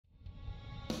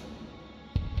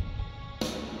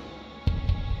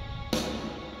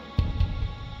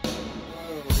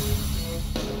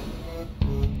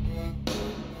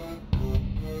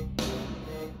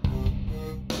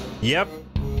Yep.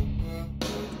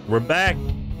 We're back.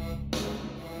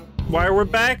 Why we're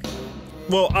back?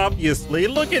 Well, obviously,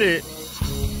 look at it.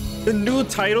 The new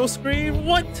title screen?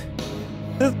 What?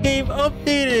 This game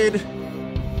updated.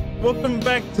 Welcome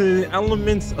back to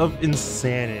Elements of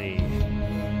Insanity.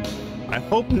 I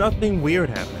hope nothing weird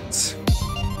happens.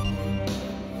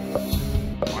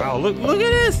 Wow, look at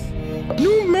this.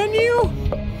 New menu.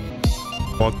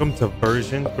 Welcome to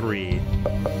version 3.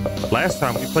 Last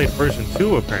time we played version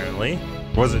 2 apparently.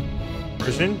 Was it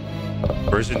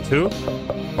version 2?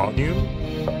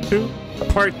 Volume 2?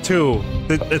 Part 2.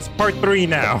 It's part 3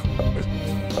 now.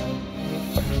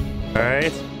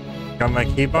 Alright. Got my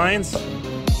keybinds.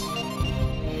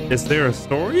 Is there a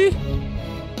story?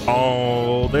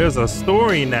 Oh, there's a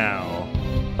story now.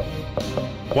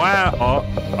 Wow.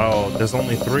 Oh, there's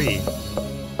only 3.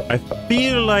 I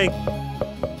feel like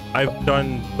I've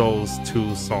done those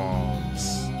 2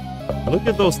 songs. Look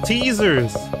at those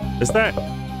teasers. Is that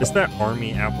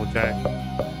Army Applejack?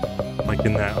 Like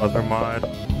in that other mod?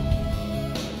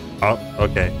 Oh,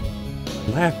 okay.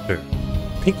 Laughter.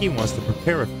 Pinky wants to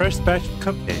prepare a fresh batch of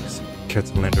cupcakes. Care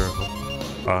to lend her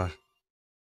a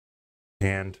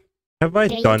hand? Have I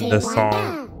done this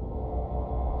song?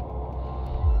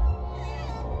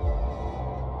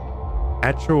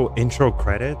 Actual intro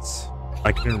credits?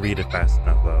 I couldn't read it fast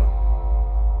enough though.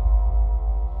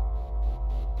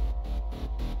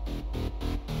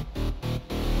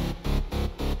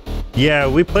 Yeah,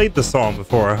 we played the song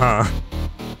before, huh?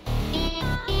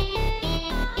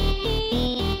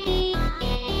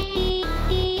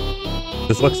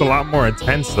 This looks a lot more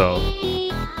intense though.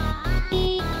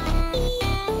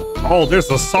 Oh, there's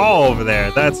a saw over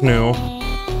there. That's new.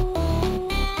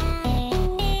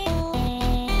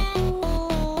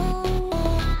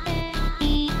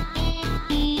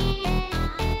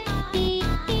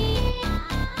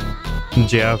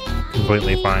 Jeff,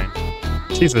 completely fine.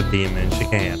 She's a demon. She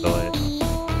can handle it.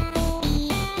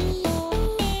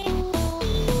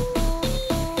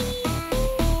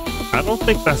 I don't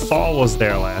think that saw was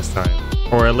there last time.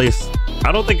 Or at least,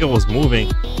 I don't think it was moving.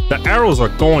 The arrows are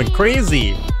going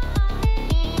crazy.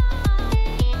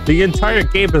 The entire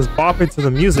game is bopping to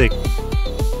the music.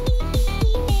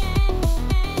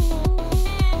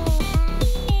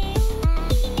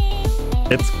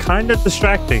 It's kind of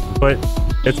distracting, but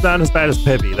it's not as bad as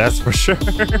Pibby, that's for sure.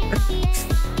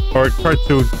 Or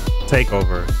Cartoon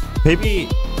Takeover. Pibby,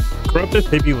 Corrupted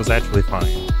Pibby was actually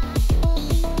fine.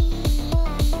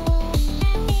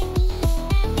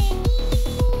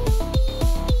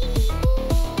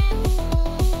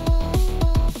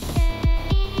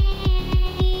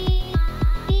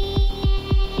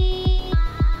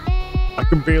 I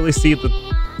can barely see the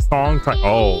song title.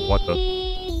 Oh, what the?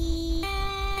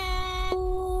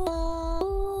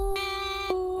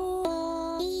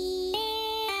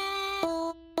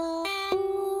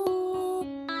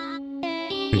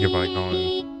 Think about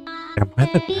going, am I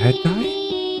the bad guy?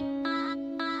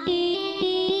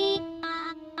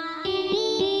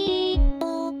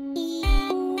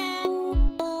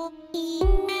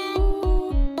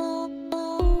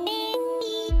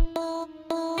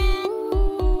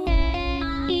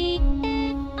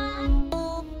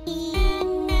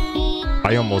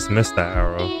 I almost missed that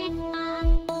arrow.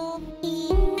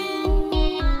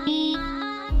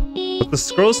 But the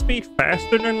scroll speed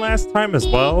faster than last time as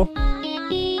well?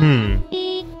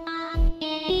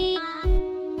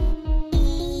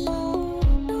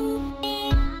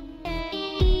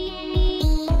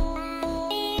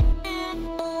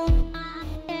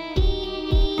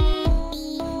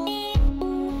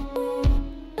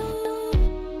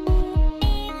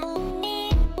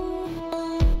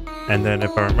 And then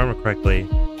if I remember correctly,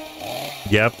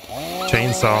 yep,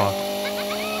 chainsaw.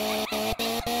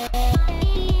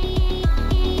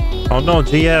 Oh no,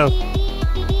 GF.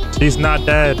 She's not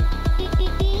dead.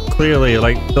 Clearly,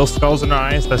 like those skulls in her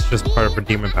eyes, that's just part of her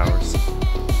demon powers.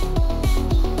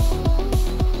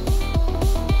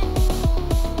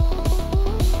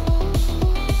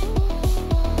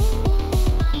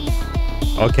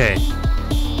 Okay.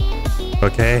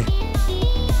 Okay.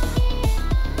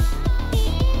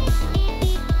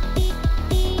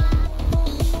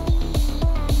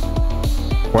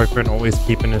 Boyfriend always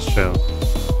keeping his show.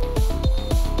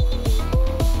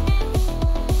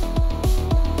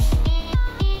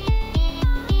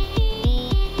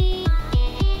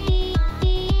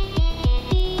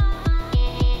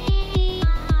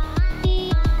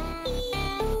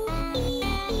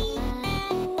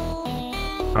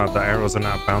 The arrows are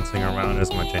not bouncing around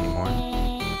as much anymore.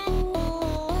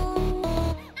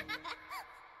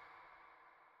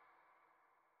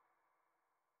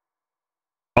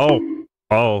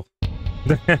 Oh.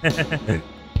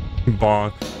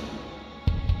 Bonk.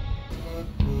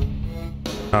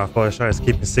 Fluttershy is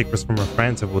keeping secrets from her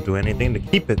friends and will do anything to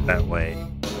keep it that way.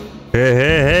 Hey,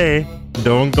 hey, hey!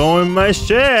 Don't go in my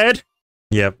shed!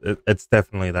 Yep, it's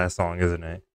definitely that song, isn't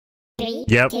it? 3,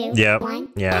 Yep, 2, yep, 1,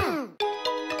 yeah. go.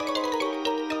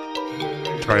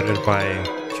 Charted by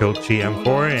Kilchi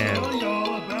M4 and...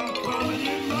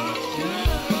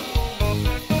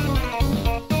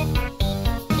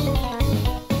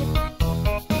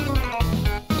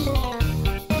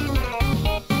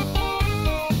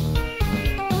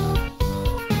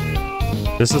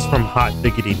 This is from Hot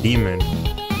Diggity Demon.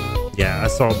 Yeah, I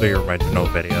saw the original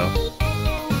video.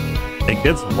 It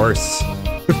gets worse.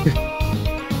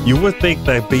 You would think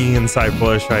that being inside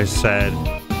Fluttershy's shed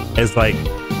is like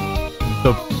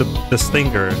the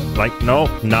stinger. Like, no,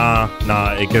 nah,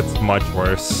 it gets much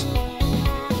worse.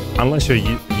 Unless you're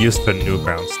used to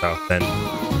Newground stuff, then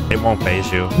it won't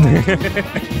faze you.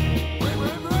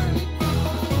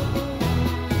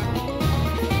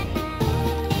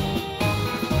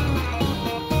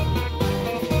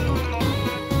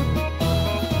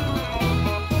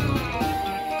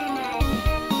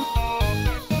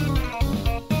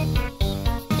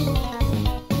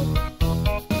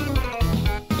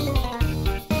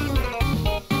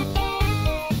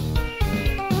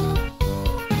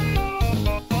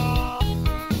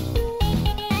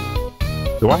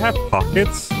 Do I have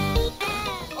pockets?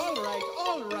 All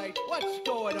right, what's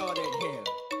going on in here?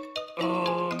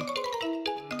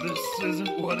 This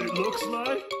isn't what it looks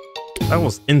like? That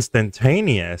was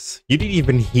instantaneous. You didn't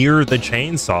even hear the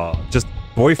chainsaw. Just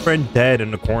boyfriend dead in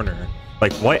the corner.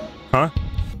 Like, what? Huh?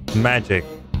 Magic.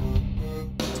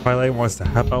 Twilight wants to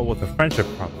help out with a friendship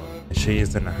problem, and she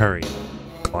is in a hurry.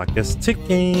 Clock is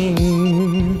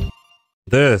ticking.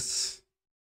 This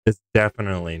is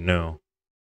definitely new.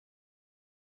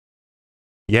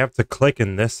 You have to click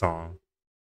in this song.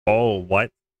 Oh,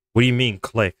 what? What do you mean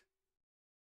click?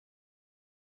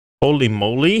 Holy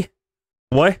moly?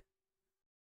 What?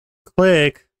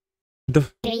 Click. 3,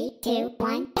 2,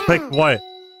 1, go. Click what?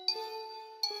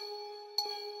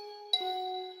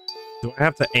 Do I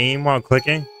have to aim while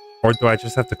clicking? Or do I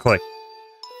just have to click?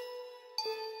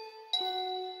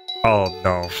 Oh,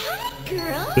 no.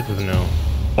 Girl? This is new.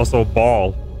 Also,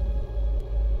 ball.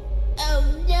 Oh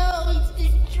no, it's the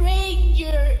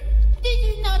stranger. This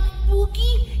is not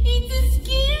spooky, it's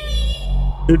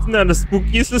scary. It's not a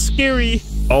spooky, it's a scary.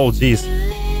 Oh, jeez.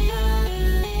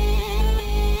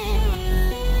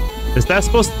 Is that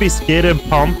supposed to be Skid and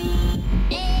Pump?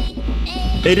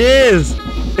 It is!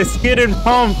 It's Skid and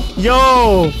Pump!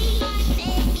 Yo!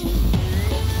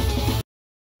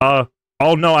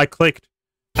 Oh no, I clicked.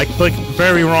 I clicked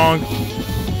very wrong.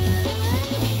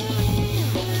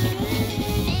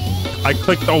 I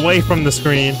clicked away from the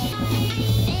screen.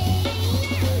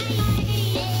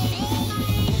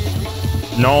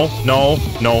 No.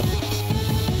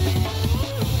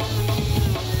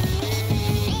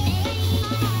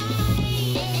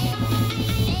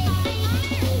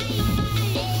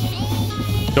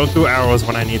 Don't do arrows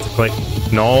when I need to click.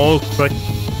 No, click.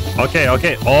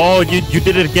 Okay. Oh, you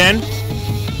did it again?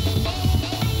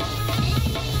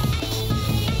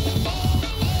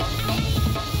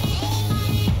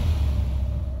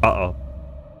 Uh-oh.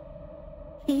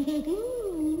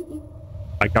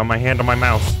 I got my hand on my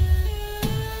mouse.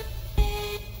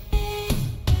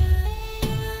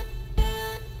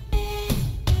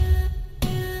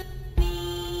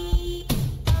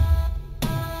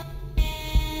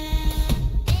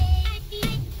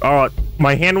 Oh,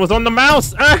 my hand was on the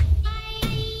mouse! Ah!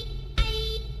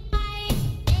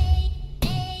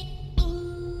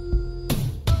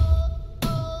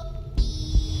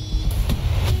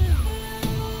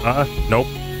 Nope.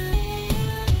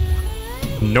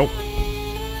 Nope.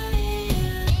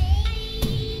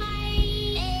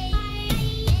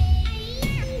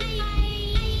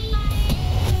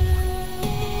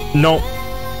 Nope.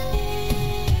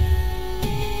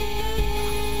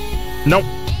 Nope.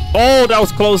 Oh, that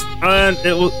was close, and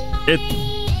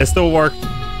it still worked.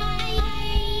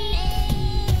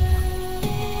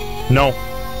 No.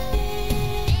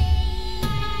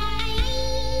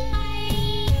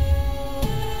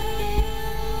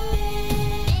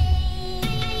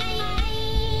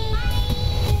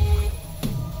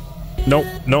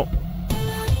 Nope.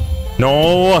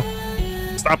 No.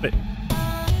 Stop it.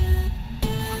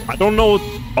 I don't know.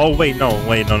 Oh, wait, no.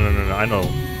 I know.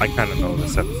 I kind of know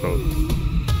this episode.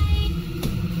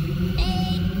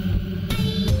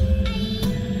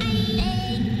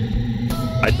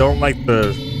 I don't like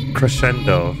the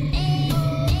crescendo.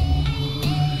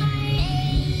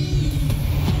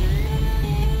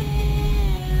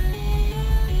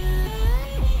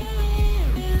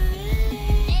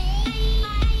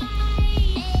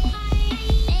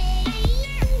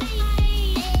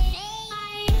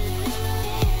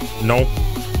 Nope.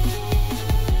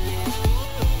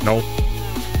 Nope.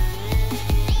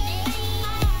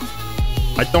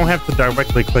 I don't have to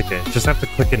directly click it. Just have to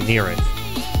click it near it.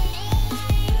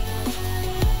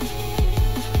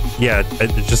 Yeah,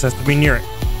 it just has to be near it.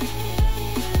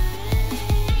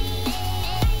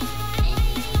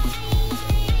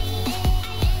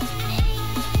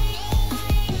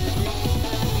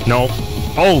 No.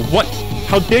 Oh, what?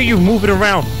 How dare you move it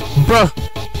around? Bruh.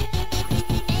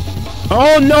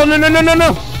 Oh, no, no, no, no, no,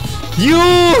 no. You!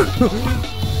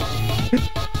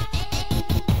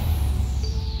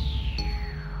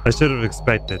 I should have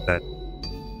expected that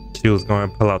she was going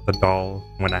to pull out the doll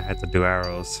when I had to do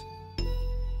arrows.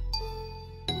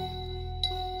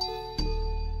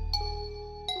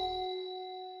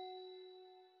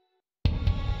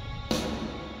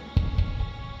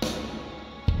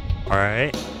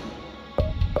 Alright.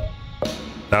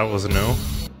 That was new.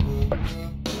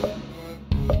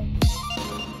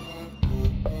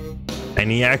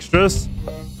 Any extras?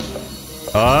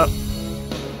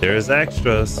 There's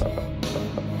extras.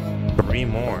 3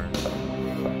 more.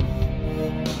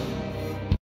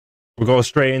 We'll go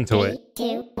straight into it. 3,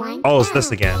 2, 1, Oh, it's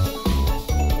this again.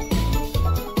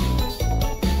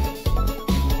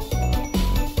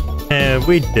 And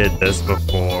we did this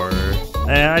before.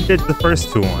 And I did the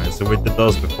first 2 ones, and we did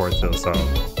those before too, so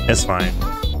it's fine.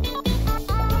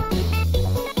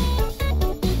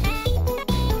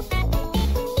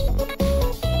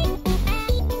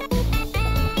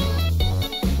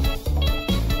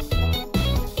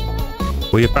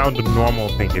 We found a normal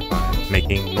Pinkie Pie,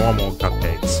 making normal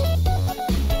cupcakes.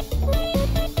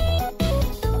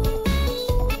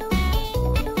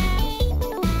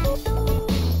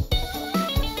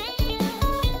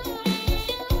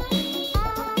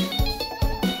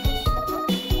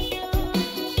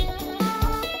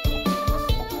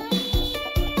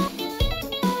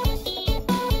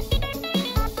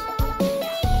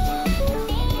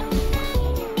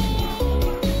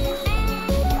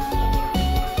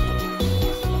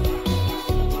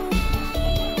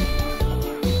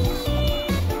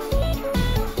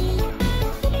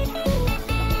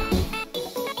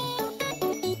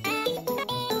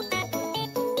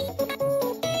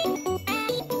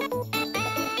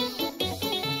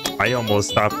 I almost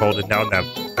stopped holding down that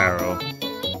arrow.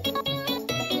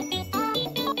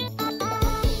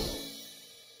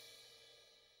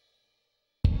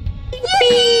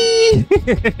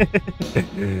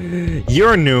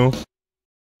 You're new.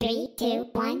 3, 2,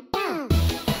 1, go.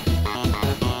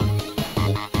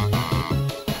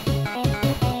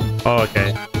 Oh,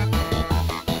 okay.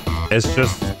 It's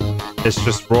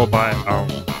just robot. I'm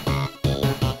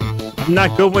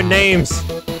not good with names.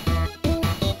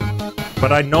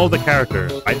 But I know the character.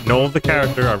 I know the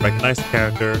character. I recognize the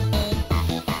character.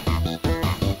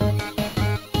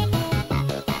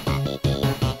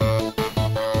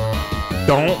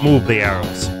 Don't move the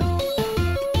arrows.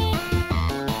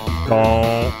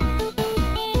 Don't.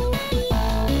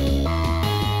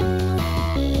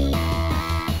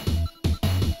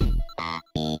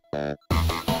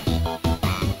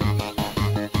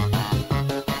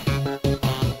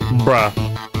 Bruh.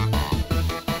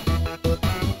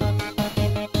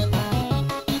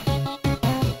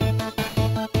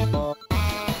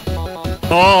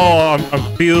 Oh, I'm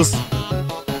confused.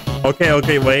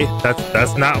 Okay, wait.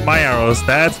 That's not my arrows.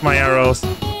 That's my arrows.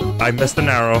 I missed an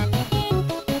arrow.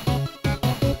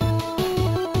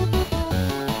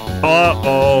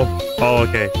 Oh,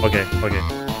 okay.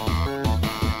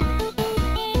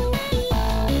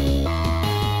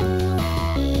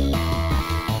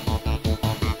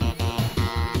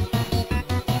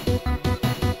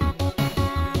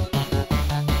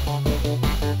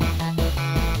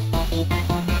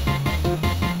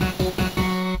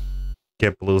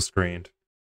 Get blue screened.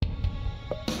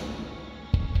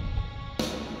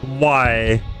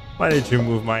 Why? Why did you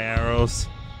move my arrows?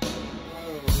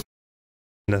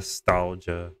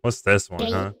 Nostalgia. What's this one,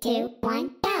 3, huh? 2,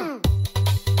 1, go.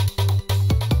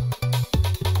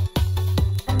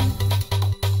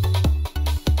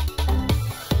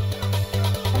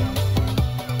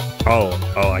 Oh,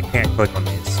 I can't click on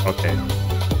these. Okay.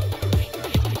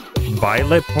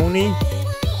 Violet pony?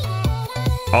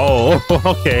 Oh,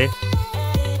 okay.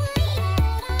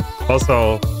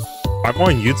 Also, I'm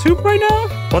on YouTube right now?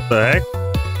 What the heck?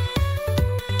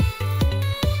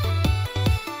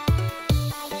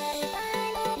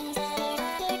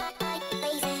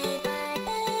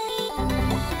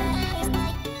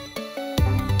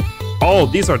 Oh,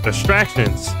 these are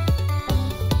distractions.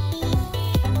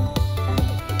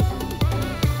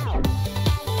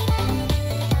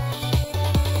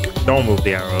 Don't move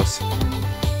the arrows.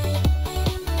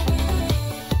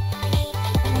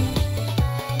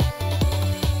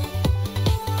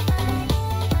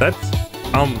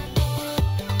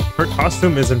 Her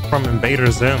costume isn't from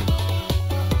Invader Zim.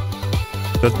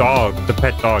 The dog, the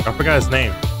pet dog. I forgot his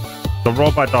name. The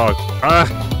robot dog.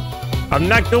 I'm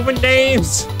not doing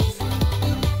names.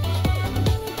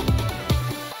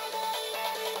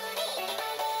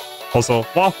 Also,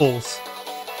 waffles.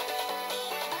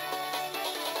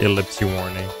 Ellipse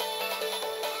warning.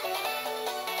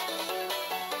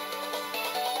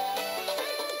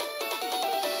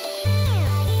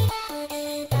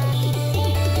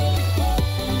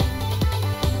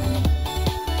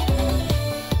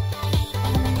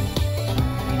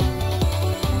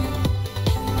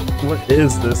 What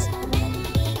is this?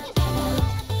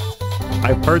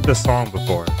 I've heard this song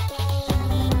before.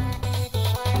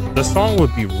 The song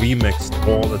would be remixed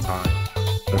all the time.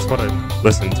 That's what I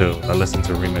listen to. I listen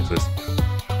to remixes.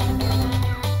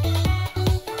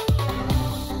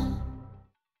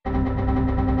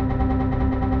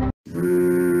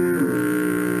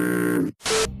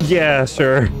 Yeah,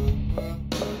 sure.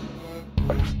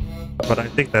 But I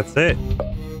think that's it.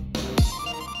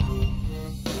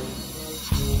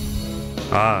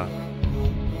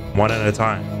 One at a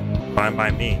time. Fine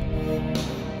by me.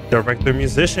 Director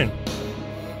musician.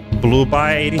 Blue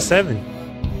by 87.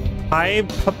 Hi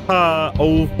Papa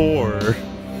 04.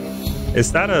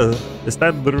 Is that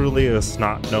literally a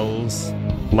snot nose?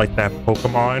 Like that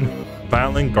Pokemon?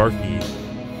 Violin Garfy.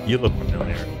 You look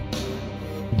familiar.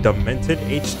 Demented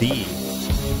HD.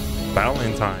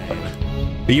 Valentine.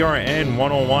 BRN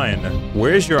 101.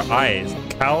 Where's your eyes?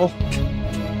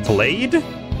 Clade?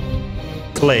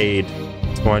 Clade.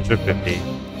 250.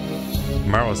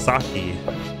 Marosaki.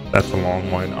 That's a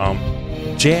long one.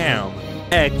 Jam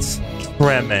X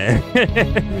Treme.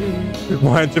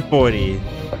 140.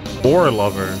 Or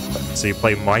Lover. So you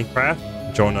play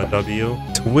Minecraft? Jonah W.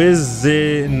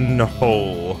 Twizinhole.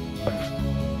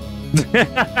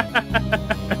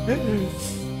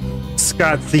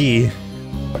 Scott C.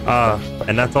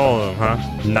 And that's all of them, huh?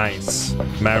 Nice.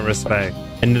 Mad respect.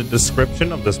 In the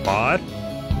description of this mod,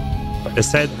 it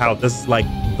said how this is like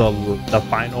the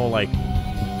final like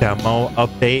demo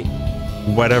update,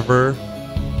 whatever,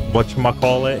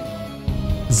 whatchamacallit,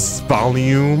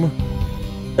 volume,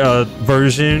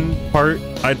 version part.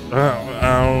 I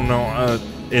don't know.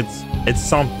 It's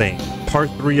something.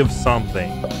 Part 3 of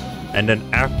something. And then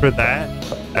after that,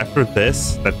 after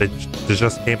this that they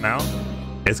just came out,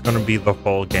 it's gonna be the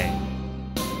full game.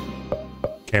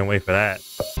 Can't wait for that.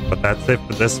 But that's it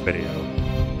for this video.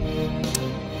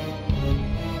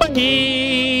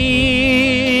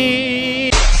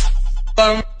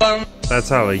 That's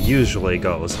how it usually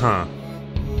goes, huh?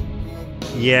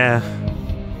 Yeah.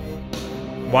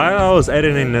 While I was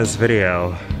editing this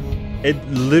video, it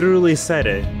literally said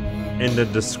it in the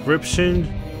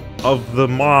description of the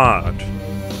mod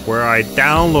where I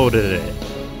downloaded it.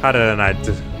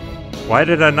 Why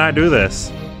did I not do this?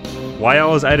 While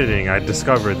I was editing, I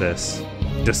discovered this.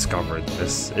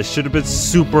 It should have been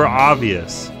super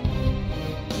obvious.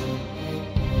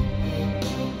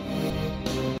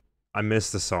 I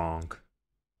missed the song.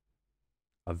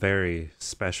 A very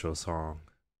special song.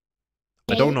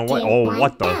 I don't know what. Oh,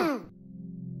 what the?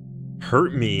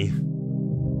 Hurt me.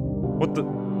 What the?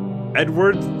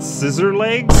 Edward Scissor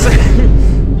Legs?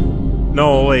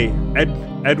 No, wait.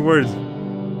 Edward's.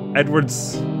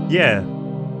 Yeah.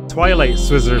 Twilight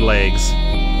Scissor Legs.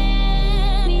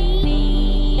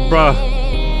 Bruh.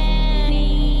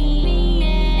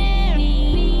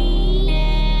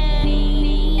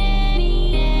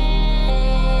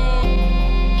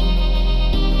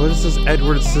 What is this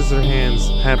Edward Scissorhands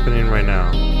happening right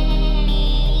now?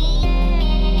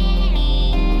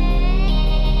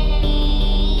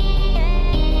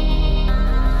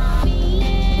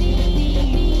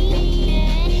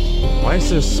 Why is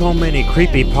there so many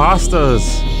creepy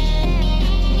pastas?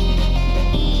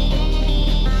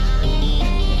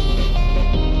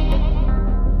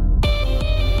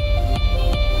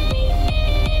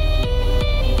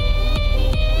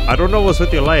 I don't know what's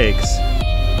with your legs,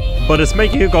 but it's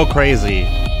making you go crazy.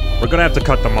 We're gonna have to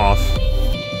cut them off.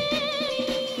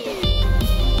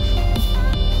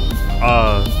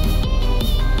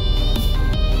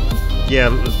 Yeah,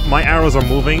 my arrows are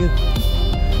moving.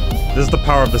 This is the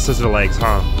power of the scissor legs,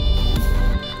 huh?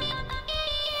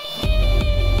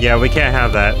 Yeah, we can't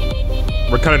have that.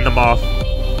 We're cutting them off.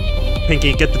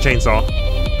 Pinky, get the chainsaw.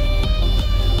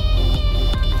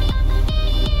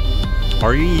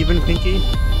 Are you even, Pinky?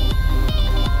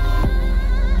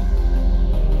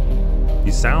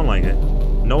 You sound like it.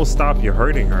 No, stop, you're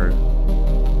hurting her.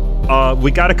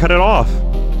 We gotta cut it off.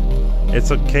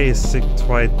 It's okay, sick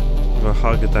twite. A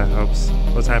hug if that helps.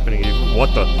 What's happening?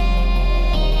 What the?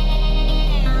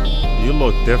 You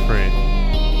look different.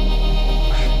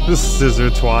 Scissor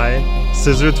Twy.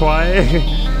 Scissor Twy?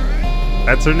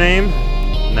 That's her name?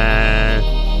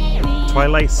 Nah.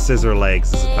 Twilight Scissor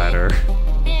Legs is better.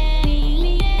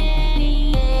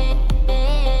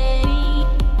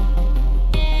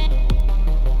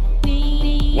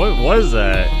 What was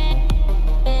that?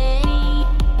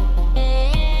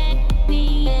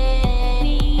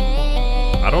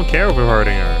 I don't care if we're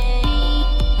hurting her.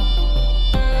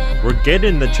 We're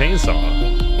getting the chainsaw.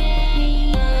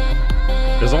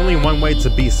 There's only one way to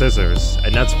beat scissors,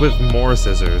 and that's with more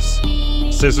scissors.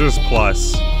 Scissors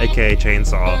plus, aka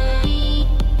chainsaw.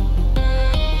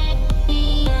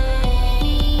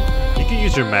 You can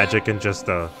use your magic and just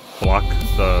block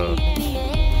the...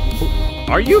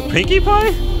 Are you Pinkie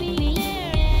Pie?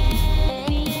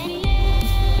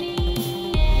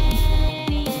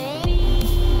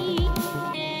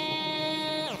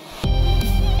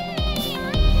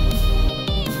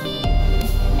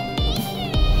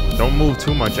 Don't move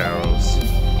too much, arrows.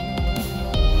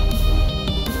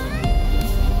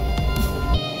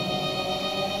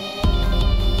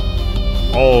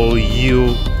 Oh,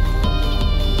 you...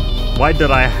 Why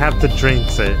did I have to drink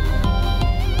it?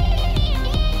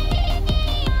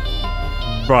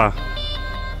 Bruh.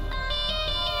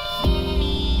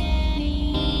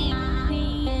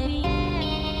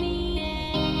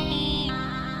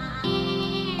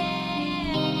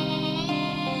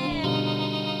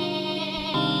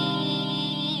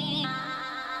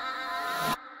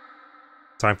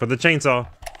 Time for the chainsaw.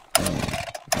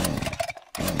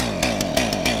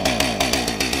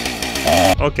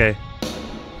 Okay.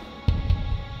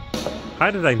 How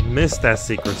did I miss that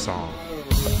secret song?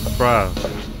 Bruh.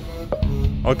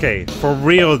 Okay, for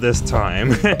real this time.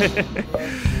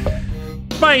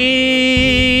 Bye!